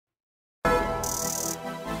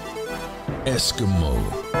Eskimo,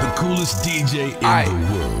 the coolest DJ in the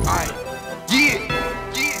world.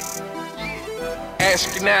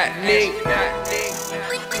 Astronaut Nick.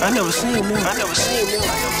 I never seen him.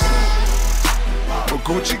 But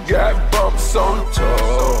Gucci got bumps on the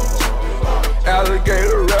toe.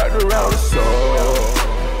 Alligator wrapped around the soul.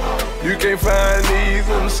 You can't find these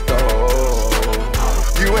in the store.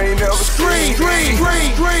 You ain't never seen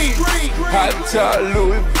hot top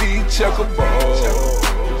Louis V checkerboard.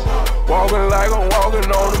 Walking like I'm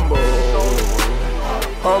walking on the moon.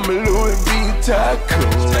 I'm a Louis V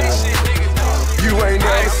tycoon. You ain't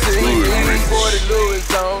never seen me. 40 Louis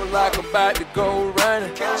on like I'm about to go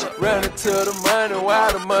running. Running to the money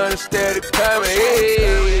while the money steady coming.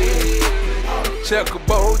 Hey.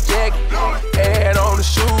 Checkerboard jacket, add on the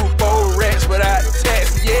shoe, 4 racks without the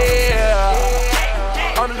tax. Yeah.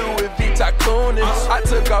 I'm the Louis V tycoonin'. I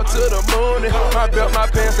took off to the moon. My belt, my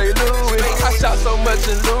pants, they Louis. I shot so much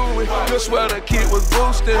in Louis. You swear the kid was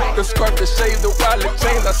boosted. The scarf, the shave, the wallet,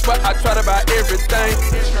 chains. I swear I try to buy everything.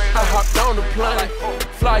 I hopped on the plane,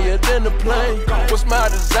 flyer than the plane. What's my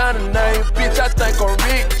designer name? Bitch, I think I'm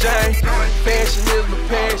Rick James. Fashion is my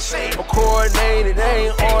passion. I'm coordinated,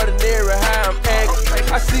 ain't ordinary how I'm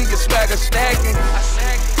acting. I see your swagger stacking.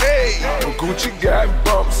 Hey, Gucci got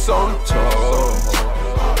bumps on the toe.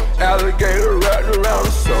 Alligator wrapped around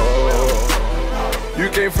the soul. You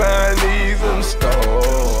can't find these in the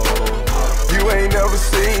store. You ain't never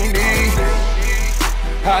seen these.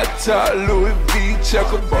 Hot top Louis V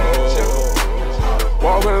checkerboard.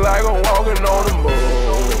 Walking like I'm walking on the moon.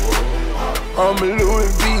 I'm a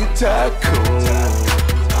Louis V tycoon.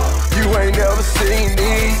 You ain't never seen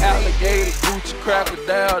these. Alligator, Gucci,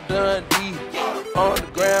 crocodile, Dundee.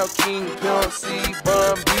 Underground King, Pimp C,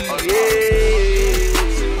 Bun B, yeah.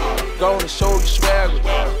 Gonna show you swagger.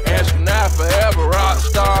 Astronaut forever, rock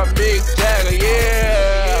star, Mick Jagger,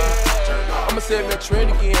 yeah. I'ma set me a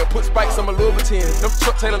trend again. Put spikes on my Louboutin. Them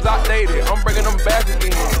Chuck Taylors outdated. I'm bringing them back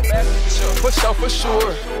again. For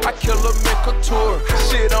sure. I kill them in couture.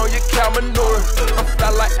 Shit on your cow manure. I'm fly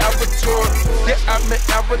like Avatar. Yeah, I'm an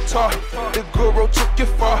avatar. The guru took you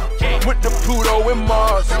far. Went to Pluto and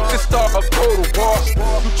Mars. Just start a total war.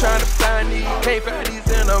 You tryna find these? Can't find these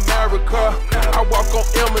in America. I walk on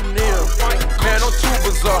Eminem. Man, I'm too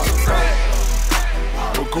bizarre.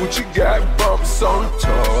 But Gucci got bumps on the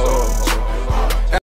toe.